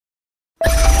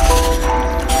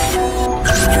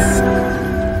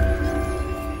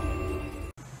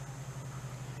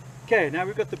Okay, now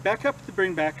we've got the backup to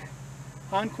bring back,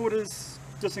 hindquarters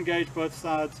disengage both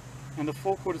sides, and the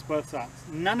forequarters both sides.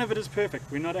 None of it is perfect.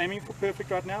 We're not aiming for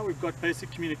perfect right now. We've got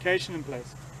basic communication in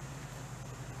place.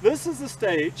 This is the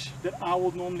stage that I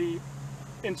will normally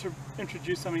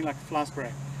introduce something like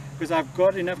Flyspray, because I've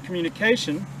got enough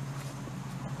communication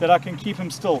that I can keep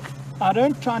him still. I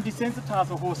don't try and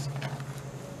desensitize a horse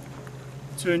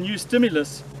to a new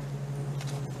stimulus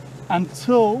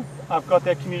until I've got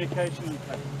that communication in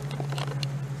place.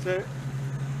 So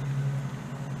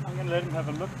I'm going to let him have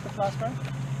a look at the Flyspray.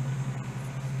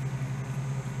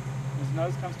 His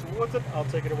nose comes towards it, I'll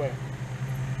take it away.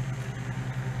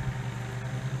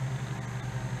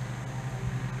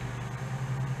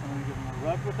 I'm going to give him a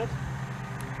rub with it.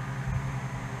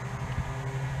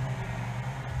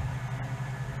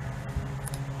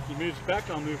 He moves back,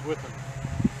 I'll move with him.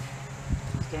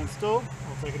 Stand still,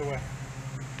 I'll take it away.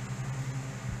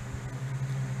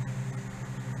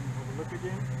 Have a look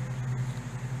again.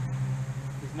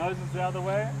 His nose is the other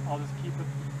way, I'll just keep it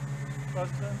close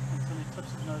to him until he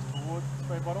tips his nose towards the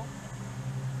spray bottle.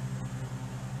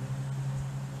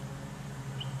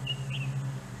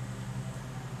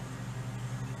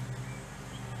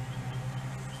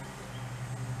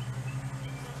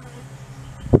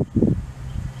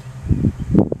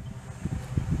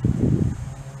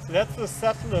 So that's the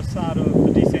subtler side of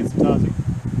the desensitizing.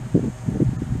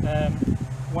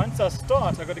 Once I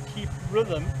start, I've got to keep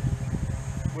rhythm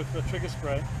with the trigger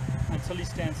spray until he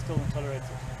stands still and tolerates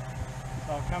it.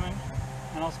 So I'll come in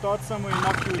and I'll start somewhere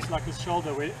innocuous like his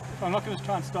shoulder. Where I'm not going to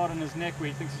try and start on his neck where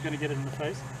he thinks he's going to get it in the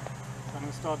face. So I'm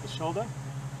going to start at the shoulder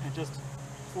and just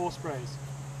 4 sprays.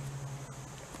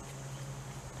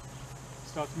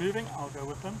 Starts moving, I'll go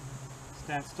with him.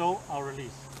 Stand still, I'll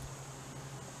release.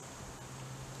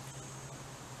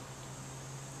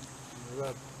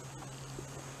 Rub.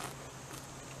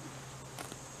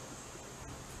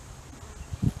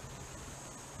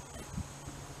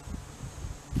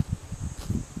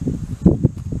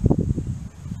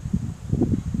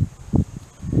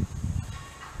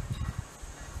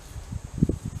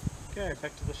 Okay,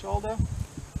 back to the shoulder.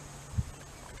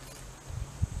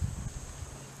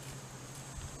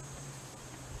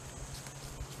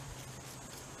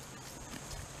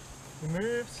 He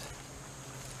moves.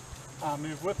 I'll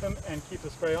move with him and keep the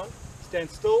spray on.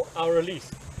 Stand still, I'll release.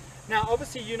 Now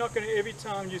obviously you're not going to every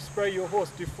time you spray your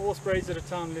horse do 4 sprays at a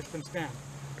time, let them stand.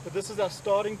 But this is our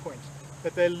starting point,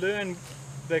 that they learn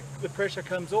that the pressure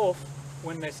comes off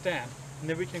when they stand, and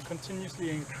then we can continuously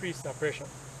increase our pressure.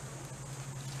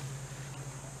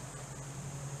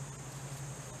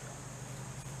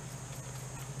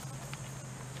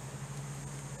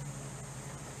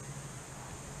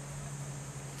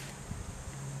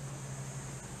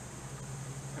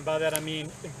 And by that I mean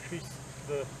increase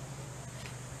the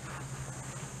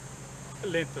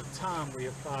length of time we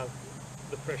apply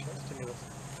the pressure stimulus.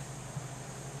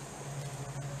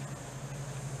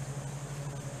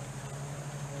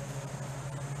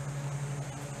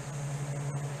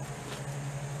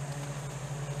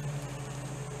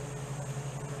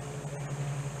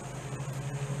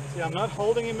 See, I'm not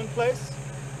holding him in place.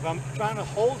 If I'm trying to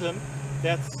hold him,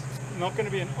 that's not going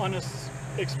to be an honest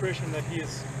expression that he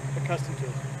is accustomed to.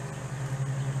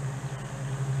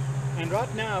 And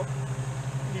right now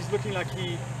he's looking like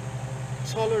he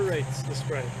tolerates the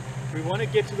spray. We want to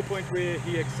get to the point where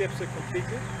he accepts it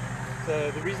completely.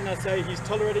 So the reason I say he's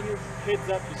tolerating his heads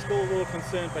up, he's still a little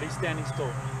concerned, but he's standing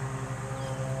still.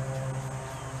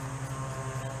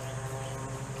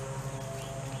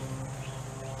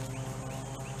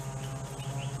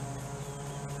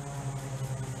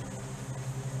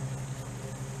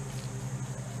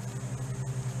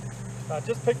 I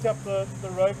just picked up the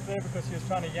rope there because he was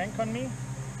trying to yank on me,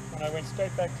 and I went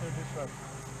straight back to the loose rope.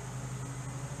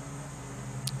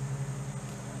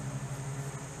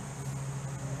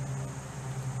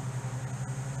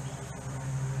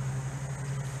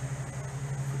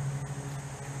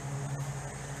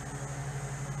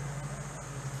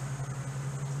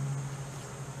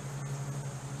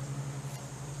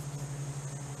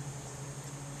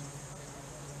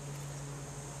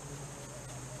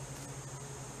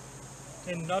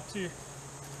 And not to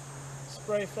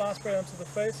spray Flyspray onto the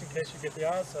face in case you get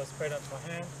the eyes, so I sprayed onto my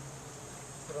hand,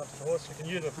 put it onto the horse. You can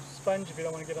use a sponge if you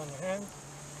don't want to get on your hand.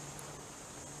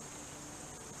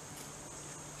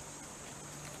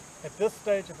 At this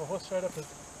stage, if a horse showed up as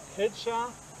head shy,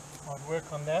 I'd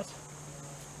work on that.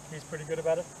 He's pretty good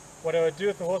about it. What I would do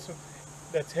with the horse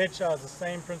that's head shy is the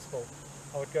same principle.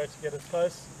 I would go to get as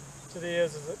close to the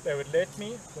ears as they would let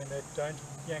me. When they don't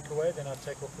yank away, then I'd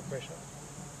take off the pressure.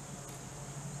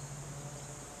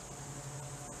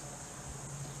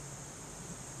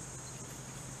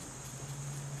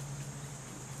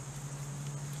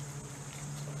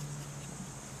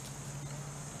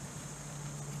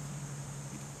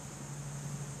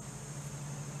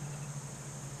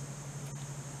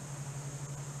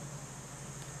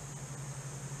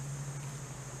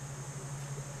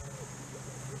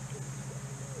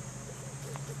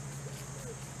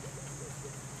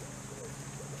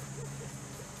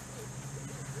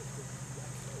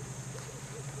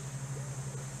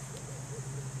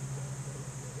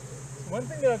 One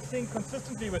thing that I've seen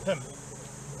consistently with him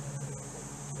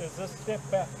is this step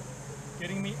back,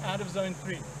 getting me out of zone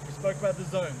 3. We spoke about the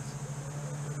zones.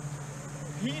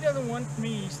 If he doesn't want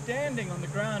me standing on the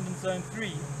ground in zone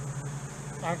 3,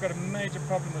 I've got a major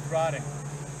problem with riding.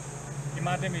 He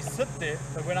might let me sit there,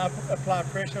 but when I apply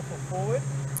pressure for forward,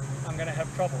 I'm going to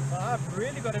have trouble. So I've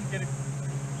really got to get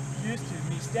used to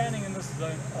me standing in this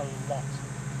zone a lot.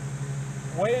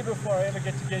 Way before I ever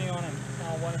get to getting on him,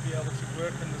 I want to be able to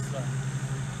work in this zone.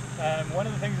 One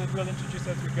of the things that we'll introduce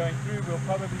as we're going through, we'll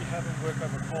probably have him work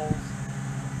over poles,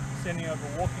 sending over,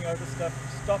 walking over stuff,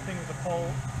 stopping with a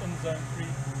pole in zone 3.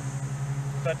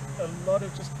 But a lot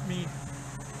of just me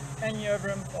hanging over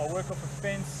him. I'll work off a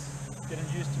fence, get him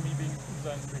used to me being in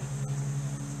zone 3.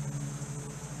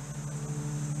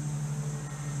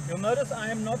 You'll notice I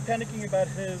am not panicking about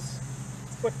his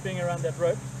foot being around that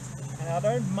rope, and I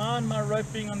don't mind my rope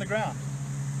being on the ground.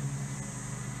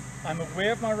 I'm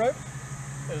aware of my rope.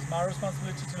 It is my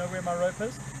responsibility to know where my rope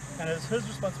is, and it is his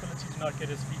responsibility to not get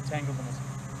his feet tangled in it.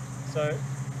 So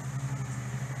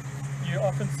you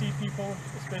often see people,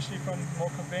 especially from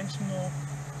more conventional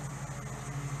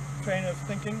train of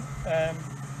thinking,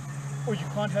 or you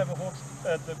can't have a horse,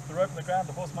 the rope on the ground,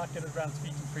 the horse might get it around his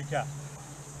feet and freak out.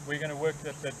 We're going to work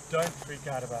that don't freak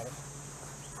out about it.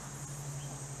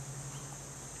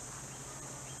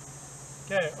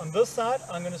 Okay, on this side,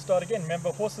 I'm going to start again.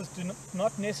 Remember, horses do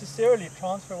not necessarily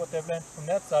transfer what they've learned from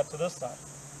that side to this side.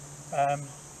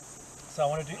 So I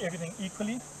want to do everything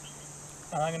equally,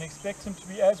 and I'm going to expect him to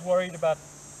be as worried about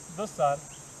this side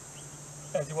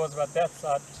as he was about that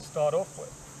side to start off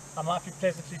with. I might be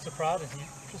pleasantly surprised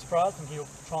and he'll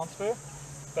transfer,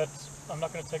 but I'm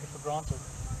not going to take it for granted.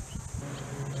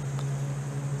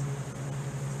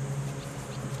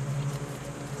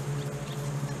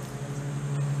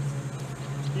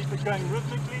 Keep it going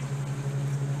rhythmically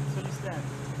until he stands.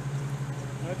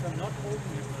 Note I'm not holding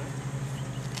him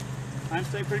though. I'm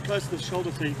staying pretty close to the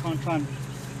shoulder so you can't try and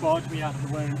barge me out of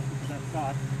the way into that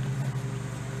side.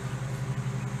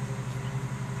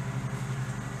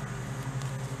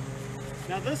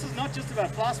 Now this is not just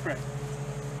about Flyspray.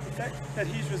 The fact that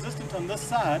he's resistant on this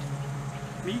side,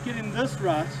 me getting this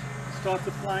right starts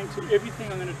applying to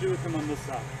everything I'm going to do with him on this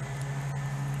side.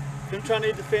 Him trying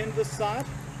to defend this side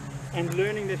and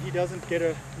learning that he doesn't get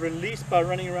a release by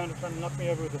running around and trying to knock me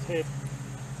over with his head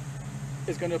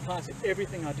is going to apply to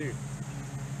everything I do.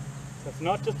 So it's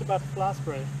not just about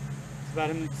Flyspray, it's about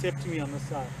him accepting me on this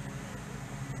side.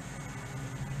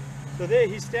 So there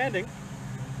he's standing,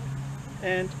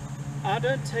 and I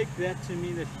don't take that to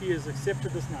mean that he has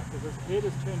accepted this now, because his head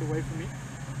is turned away from me.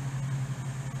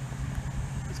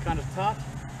 He's kind of tight.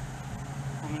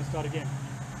 I'm going to start again.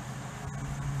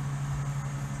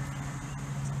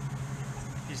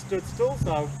 He stood still,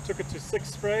 so I took it to 6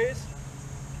 sprays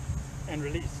and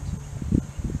released.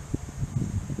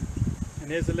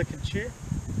 And there's a lick and chew.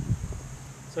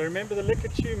 So remember, the lick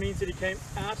and chew means that he came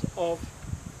out of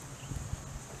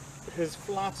his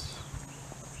flight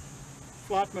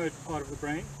mode part of the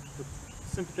brain, the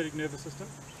sympathetic nervous system,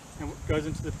 and goes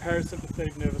into the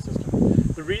parasympathetic nervous system.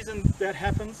 The reason that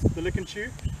happens, the lick and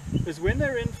chew, is when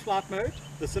they're in flight mode,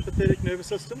 the sympathetic nervous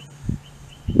system,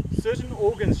 certain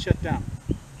organs shut down.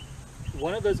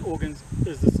 One of those organs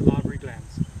is the salivary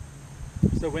glands.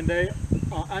 So when they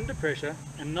are under pressure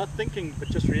and not thinking but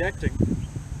just reacting,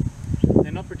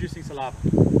 they're not producing saliva.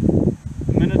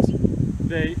 The minute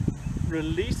they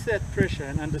release that pressure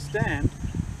and understand,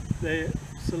 their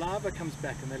saliva comes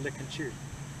back and they lick and chew.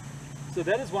 So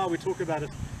that is why we talk about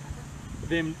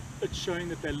it's showing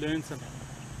that they learn something.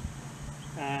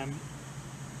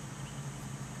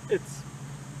 It's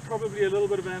probably a little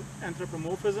bit of an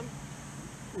anthropomorphism.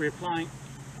 We're applying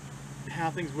how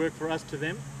things work for us to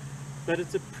them, but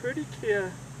it's a pretty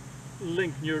clear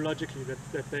link neurologically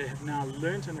that they have now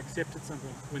learned and accepted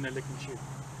something when they lick and chew.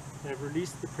 They've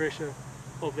released the pressure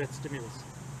of that stimulus.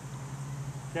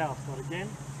 Okay, I'll start again.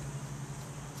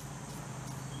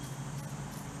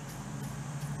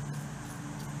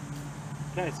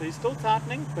 Okay, so he's still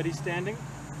tightening, but he's standing.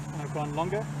 I've gone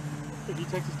longer. If he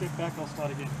takes a step back, I'll start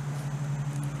again.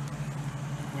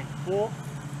 Went 4.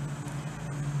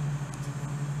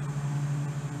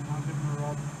 I'll give him a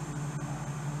rod.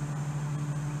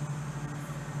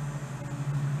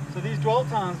 So these dwell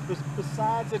times,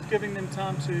 besides it giving them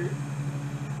time to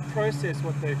process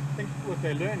what they think, what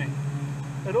they're learning,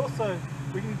 but also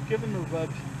we can give them a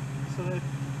rub so they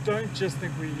don't just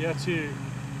think we're here to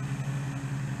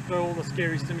throw all the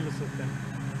scary stimulus at them.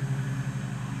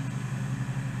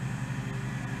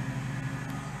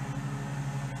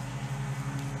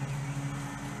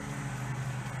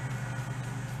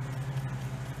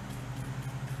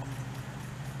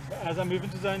 as I move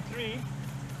into zone 3,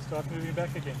 start moving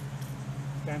back again.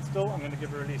 Stand still, I'm going to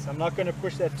give a release. I'm not going to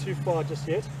push that too far just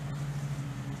yet,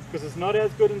 because it's not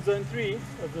as good in zone 3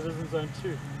 as it is in zone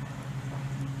 2.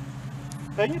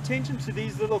 Paying attention to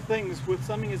these little things with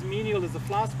something as menial as a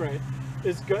Flyspray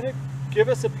is going to give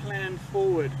us a plan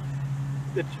forward,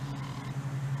 that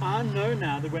I know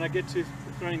now that when I get to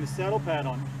throwing the saddle pad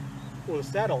on, or the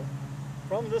saddle,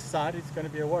 from this side it's going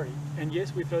to be a worry. And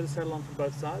yes, we throw the saddle on from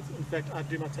both sides. In fact, I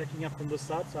do my tacking up from this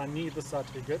side, so I need this side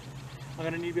to be good. I'm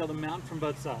going to need to be able to mount from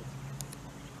both sides.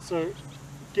 So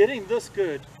getting this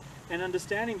good and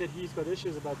understanding that he's got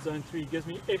issues about zone 3 gives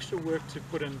me extra work to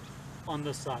put in on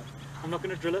this side. I'm not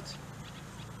going to drill it,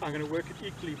 I'm going to work it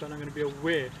equally, but I'm going to be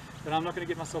aware that I'm not going to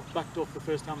get myself bucked off the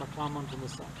first time I climb onto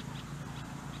this side.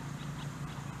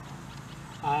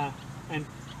 And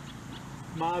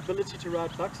my ability to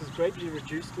ride bucks is greatly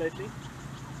reduced lately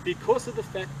because of the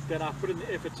fact that I put in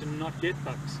the effort to not get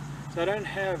bucks. So I don't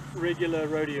have regular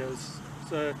rodeos,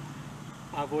 so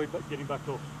I avoid getting bucked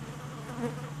off.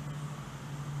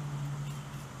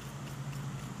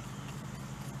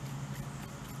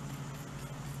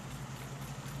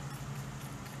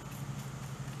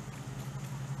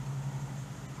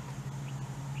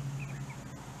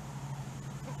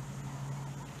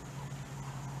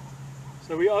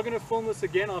 So we are going to film this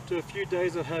again after a few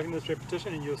days of having this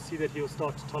repetition, and you'll see that he'll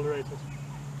start to tolerate it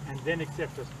and then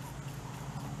accept it.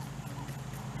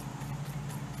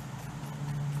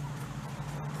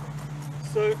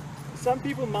 So some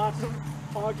people might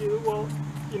argue, well,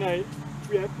 you know,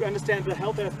 we understand the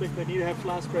health aspect, they need to have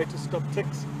Flyspray to stop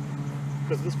ticks,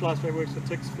 because this Flyspray works for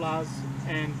ticks, flies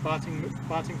and biting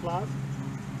flies.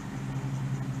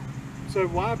 So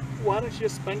why don't you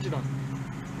just sponge it on?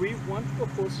 We want the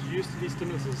horse used to these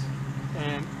stimuluses,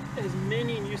 as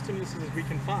many new stimuluses as we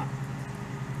can find,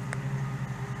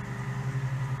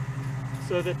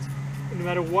 so that no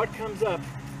matter what comes up,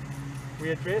 we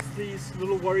address these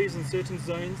little worries in certain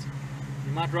zones.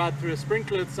 You might ride through a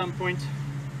sprinkler at some point,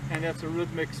 and that's a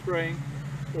rhythmic spraying,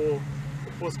 or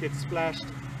the horse gets splashed.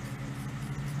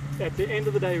 At the end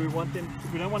of the day, we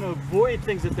don't want to avoid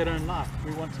things that they don't like.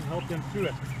 We want to help them through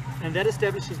it, and that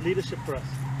establishes leadership for us.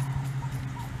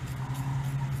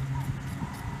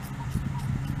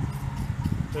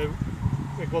 So,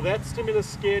 well, that stimulus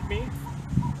scared me,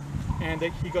 and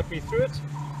he got me through it.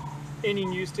 Any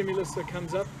new stimulus that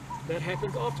comes up, that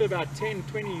happens after about 10,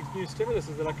 20 new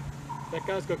stimuluses, they're like, that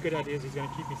guy's got good ideas, he's going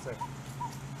to keep me safe.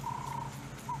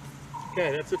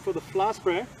 Okay, that's it for the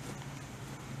Flyspray.